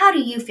 How do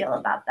you feel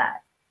about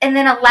that? And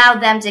then allow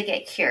them to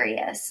get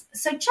curious.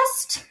 So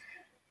just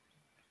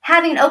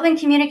having open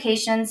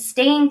communication,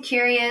 staying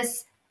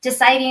curious,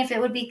 deciding if it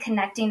would be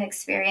connecting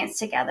experience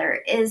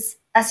together is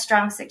a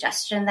strong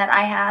suggestion that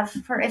I have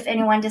for if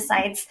anyone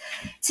decides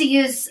to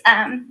use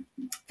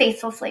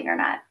Faithful Fling or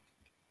not.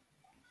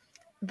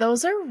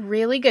 Those are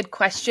really good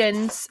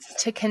questions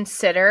to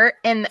consider.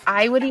 And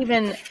I would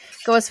even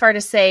go as far to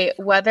say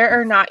whether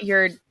or not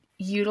you're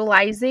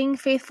utilizing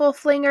Faithful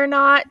Fling or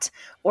not,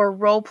 or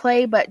role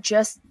play, but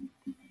just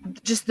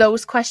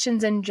those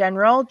questions in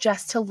general,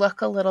 just to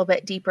look a little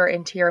bit deeper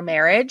into your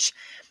marriage.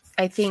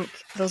 I think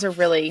those are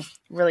really,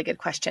 really good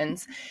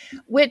questions,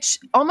 which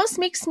almost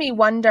makes me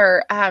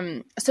wonder.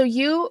 So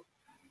you,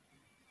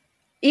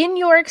 in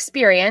your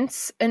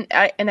experience, and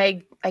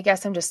I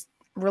guess I'm just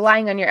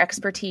relying on your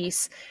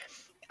expertise,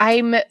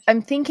 I'm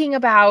thinking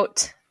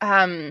about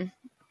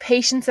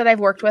patients that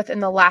I've worked with in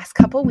the last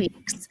couple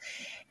weeks,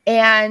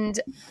 And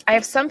I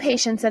have some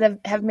patients that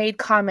have made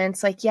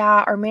comments like,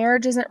 yeah, our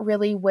marriage isn't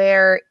really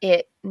where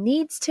it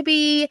needs to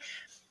be.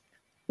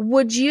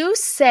 Would you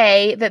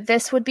say that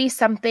this would be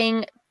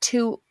something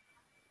to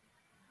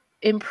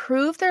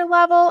improve their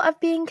level of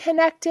being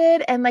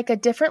connected and like a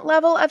different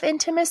level of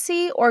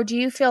intimacy? Or do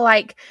you feel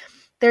like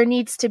there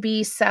needs to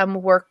be some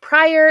work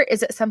prior?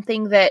 Is it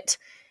something that,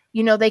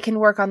 they can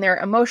work on their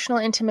emotional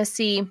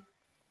intimacy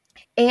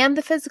and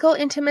the physical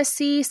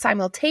intimacy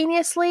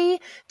simultaneously?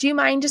 Do you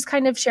mind just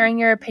kind of sharing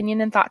your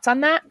opinion and thoughts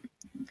on that?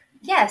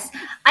 Yes,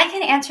 I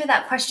can answer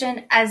that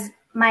question as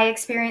my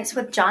experience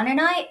with John and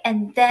I,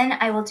 and then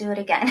I will do it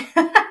again.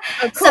 Oh,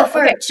 So cool.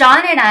 for Okay.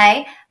 John and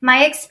I,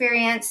 my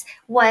experience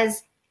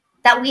was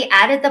that we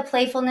added the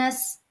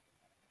playfulness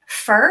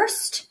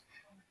first,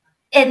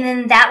 and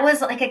then that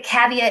was like a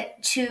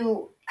caveat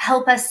to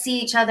help us see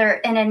each other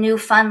in a new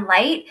fun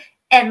light,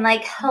 and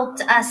like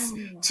helped us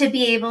to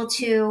be able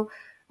to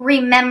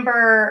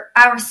remember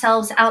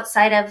ourselves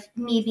outside of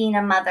me being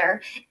a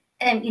mother.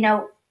 And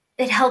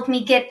it helped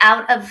me get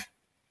out of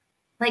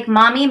like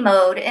mommy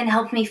mode and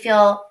helped me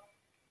feel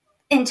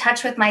in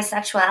touch with my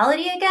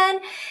sexuality again.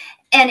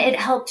 And it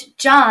helped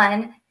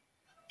John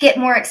get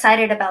more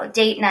excited about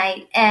date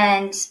night.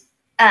 And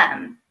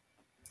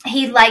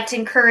he liked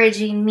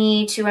encouraging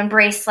me to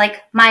embrace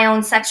like my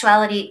own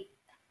sexuality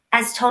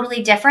as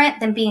totally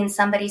different than being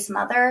somebody's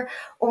mother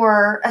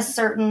or a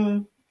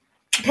certain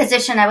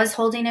position I was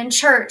holding in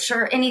church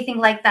or anything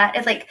like that.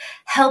 It like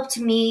helped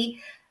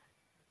me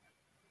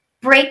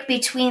break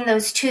between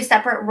those two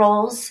separate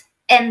roles.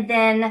 And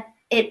then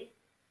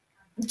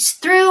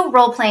through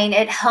role playing,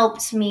 it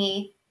helped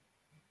me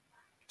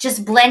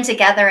just blend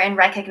together and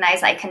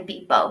recognize I can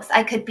be both.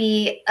 I could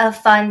be a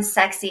fun,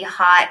 sexy,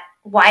 hot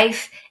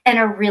wife and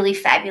a really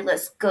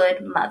fabulous,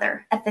 good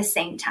mother at the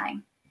same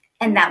time.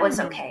 And that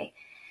was okay.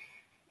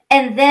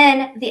 And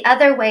then the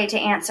other way to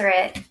answer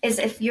it is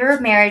if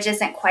your marriage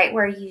isn't quite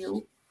where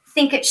you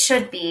think it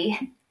should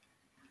be,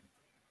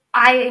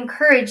 I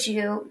encourage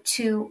you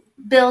to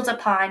build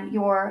upon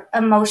your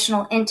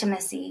emotional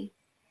intimacy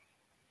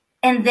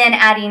and then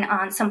adding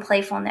on some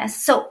playfulness.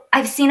 So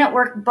I've seen it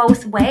work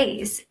both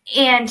ways.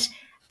 And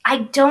I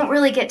don't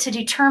really get to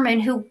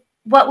determine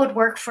what would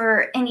work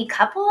for any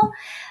couple.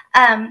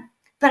 But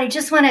I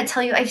just want to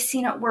tell you, I've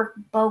seen it work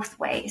both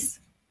ways.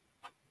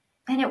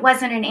 And it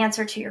wasn't an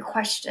answer to your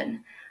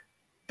question.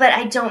 But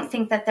I don't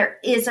think that there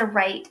is a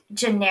right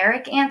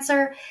generic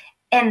answer,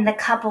 and the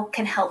couple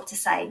can help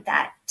decide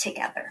that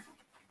together.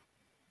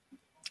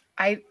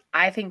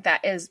 I think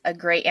that is a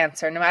great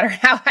answer, no matter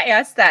how I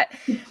ask that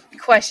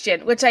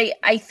question, which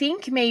I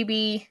think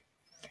maybe,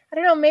 I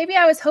don't know, maybe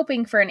I was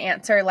hoping for an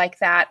answer like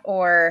that,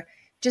 or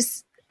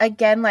just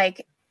again,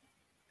 like,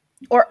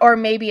 or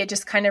maybe it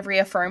just kind of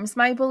reaffirms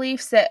my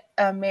beliefs that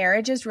a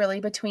marriage is really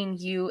between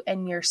you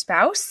and your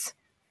spouse.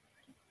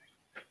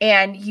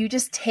 And you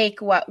just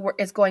take what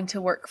is going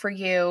to work for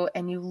you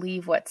and you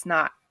leave what's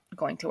not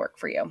going to work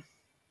for you.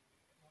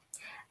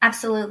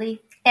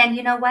 Absolutely. And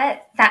you know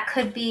what? That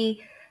could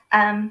be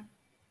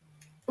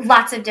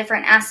lots of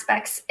different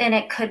aspects. And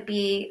it could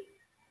be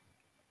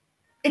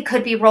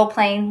role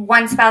playing.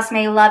 One spouse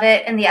may love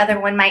it and the other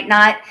one might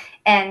not.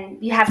 And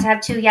you have to have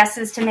 2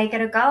 yeses to make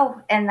it a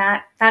go. And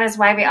that is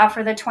why we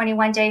offer the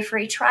 21-day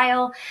free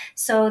trial,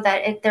 so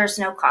that there's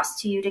no cost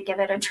to you to give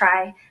it a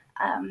try.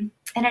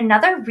 And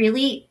another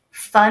really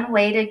fun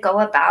way to go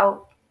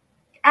about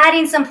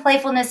adding some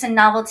playfulness and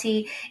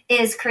novelty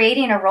is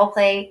creating a role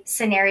play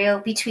scenario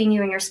between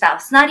you and your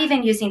spouse, not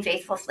even using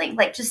Faithful Fling,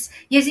 like just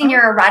using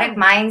your erotic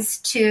minds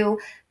to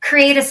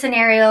create a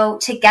scenario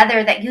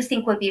together that you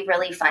think would be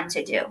really fun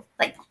to do.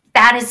 Like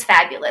that is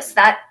fabulous.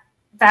 That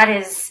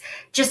is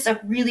just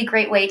a really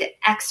great way to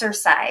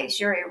exercise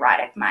your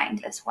erotic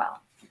mind as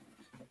well.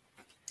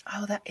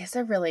 Oh, that is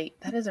a really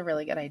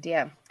good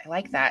idea. I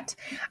like that.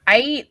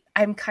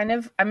 I'm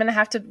going to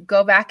have to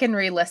go back and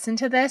re-listen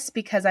to this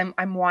because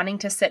I'm wanting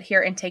to sit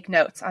here and take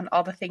notes on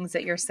all the things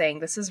that you're saying.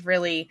 This is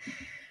really,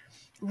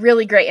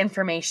 really great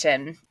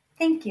information.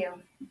 Thank you.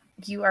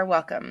 You are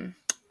welcome.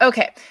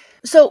 Okay.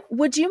 So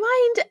would you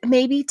mind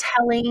maybe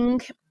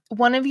telling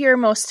one of your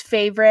most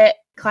favorite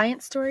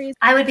client stories?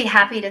 I would be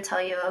happy to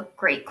tell you a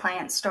great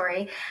client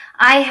story.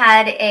 I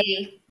had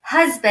a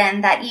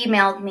husband that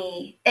emailed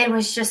me and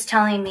was just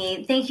telling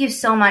me, thank you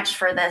so much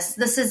for this.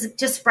 This has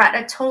just brought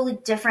a totally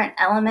different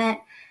element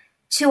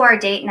to our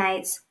date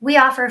nights. We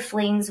offer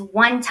flings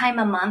 1 time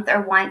a month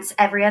or once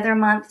every other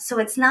month. So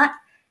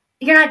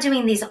you're not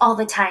doing these all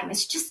the time.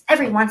 It's just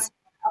every once in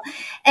a while.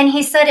 And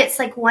he said it's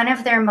like one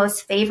of their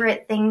most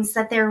favorite things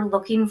that they're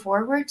looking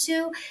forward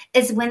to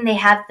is when they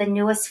have the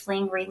newest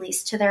fling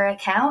released to their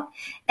account.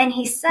 And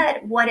he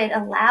said what it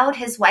allowed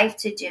his wife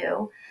to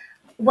do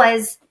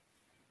was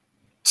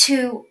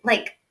to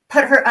like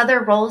put her other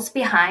roles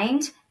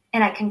behind,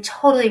 and I can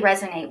totally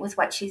resonate with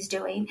what she's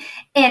doing,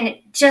 and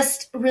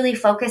just really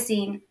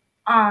focusing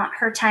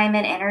her time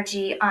and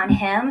energy on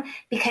him,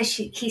 because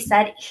he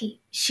said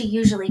she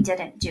usually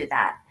didn't do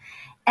that.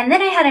 And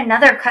then I had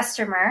another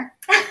customer.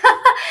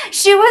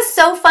 She was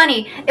so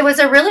funny. It was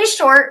a really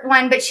short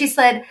one, but she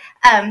said,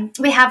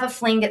 we have a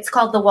fling. It's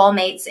called the Wall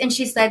Mates. And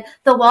she said,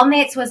 the Wall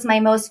Mates was my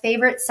most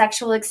favorite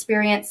sexual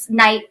experience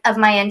night of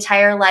my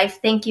entire life.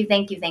 Thank you,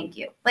 thank you, thank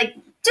you. Like,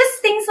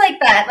 just things like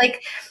that.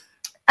 Like,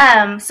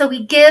 so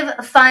we give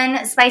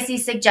fun, spicy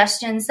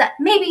suggestions that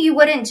maybe you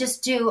wouldn't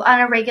just do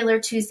on a regular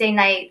Tuesday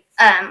night,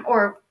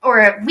 or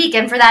a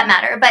weekend for that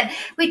matter. But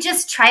we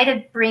just try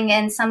to bring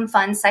in some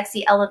fun,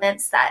 sexy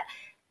elements that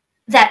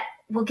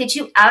will get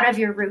you out of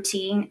your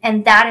routine.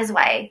 And that is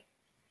why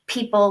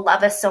people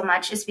love us so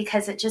much, is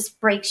because it just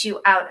breaks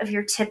you out of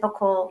your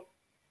typical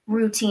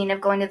routine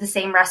of going to the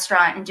same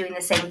restaurant and doing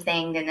the same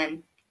thing. And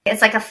then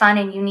it's like a fun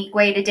and unique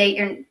way to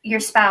date your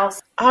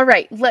spouse. All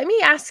right. Let me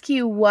ask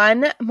you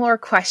one more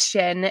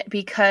question,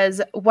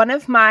 because one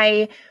of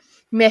my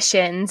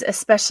missions,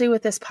 especially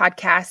with this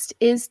podcast,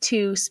 is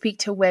to speak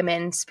to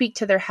women, speak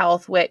to their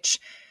health, which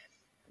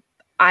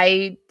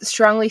I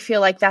strongly feel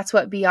like that's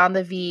what Beyond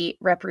the V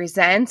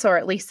represents, or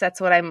at least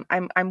that's what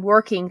I'm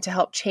working to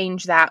help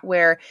change that,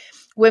 where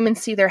women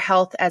see their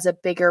health as a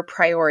bigger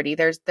priority.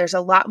 There's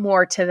a lot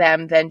more to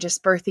them than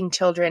just birthing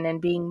children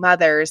and being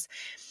mothers.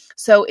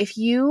 So if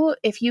you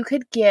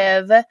could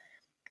give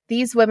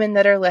these women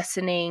that are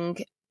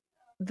listening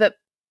the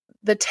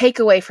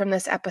takeaway from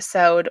this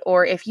episode,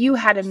 or if you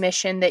had a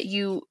mission that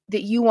you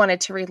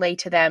wanted to relay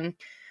to them,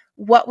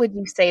 what would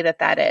you say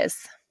that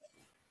is?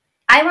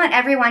 I want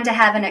everyone to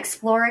have an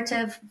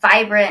explorative,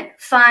 vibrant,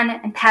 fun,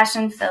 and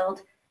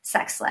passion-filled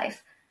sex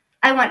life.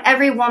 I want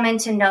every woman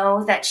to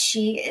know that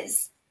she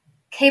is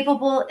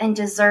capable and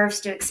deserves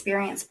to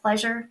experience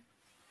pleasure.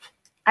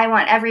 I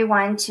want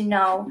everyone to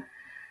know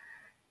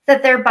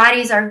that their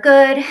bodies are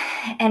good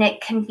and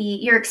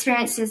your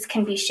experiences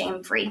can be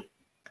shame-free.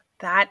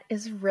 That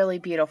is really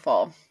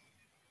beautiful.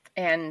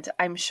 And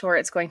I'm sure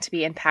it's going to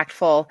be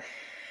impactful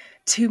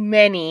to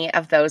many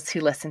of those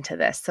who listen to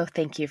this. So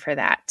thank you for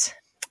that.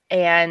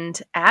 And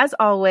as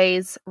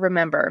always,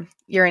 remember,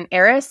 you're an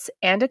heiress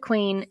and a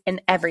queen and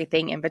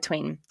everything in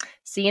between.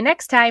 See you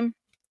next time.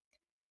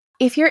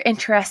 If you're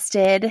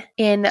interested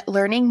in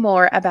learning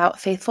more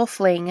about Faithful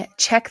Fling,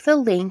 check the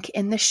link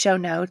in the show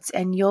notes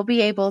and you'll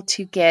be able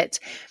to get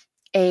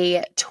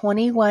a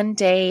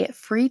 21-day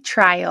free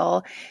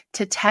trial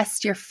to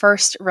test your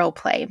first role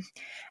play.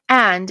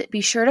 And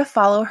be sure to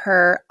follow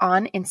her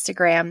on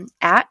Instagram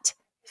at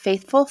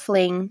Faithful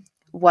Fling,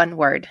 one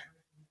word.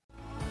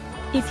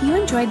 If you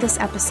enjoyed this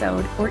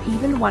episode or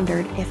even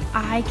wondered if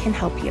I can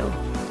help you,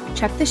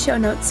 check the show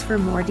notes for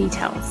more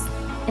details.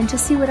 And to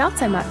see what else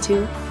I'm up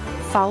to,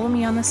 follow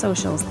me on the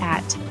socials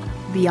at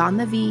Beyond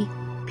the V,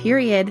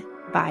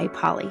 by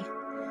Polly.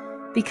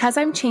 Because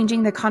I'm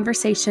changing the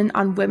conversation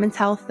on women's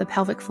health, the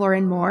pelvic floor,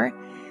 and more,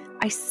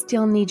 I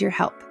still need your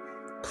help.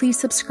 Please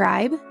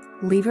subscribe,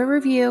 leave a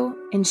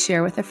review, and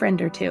share with a friend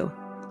or two.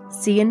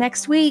 See you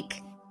next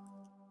week.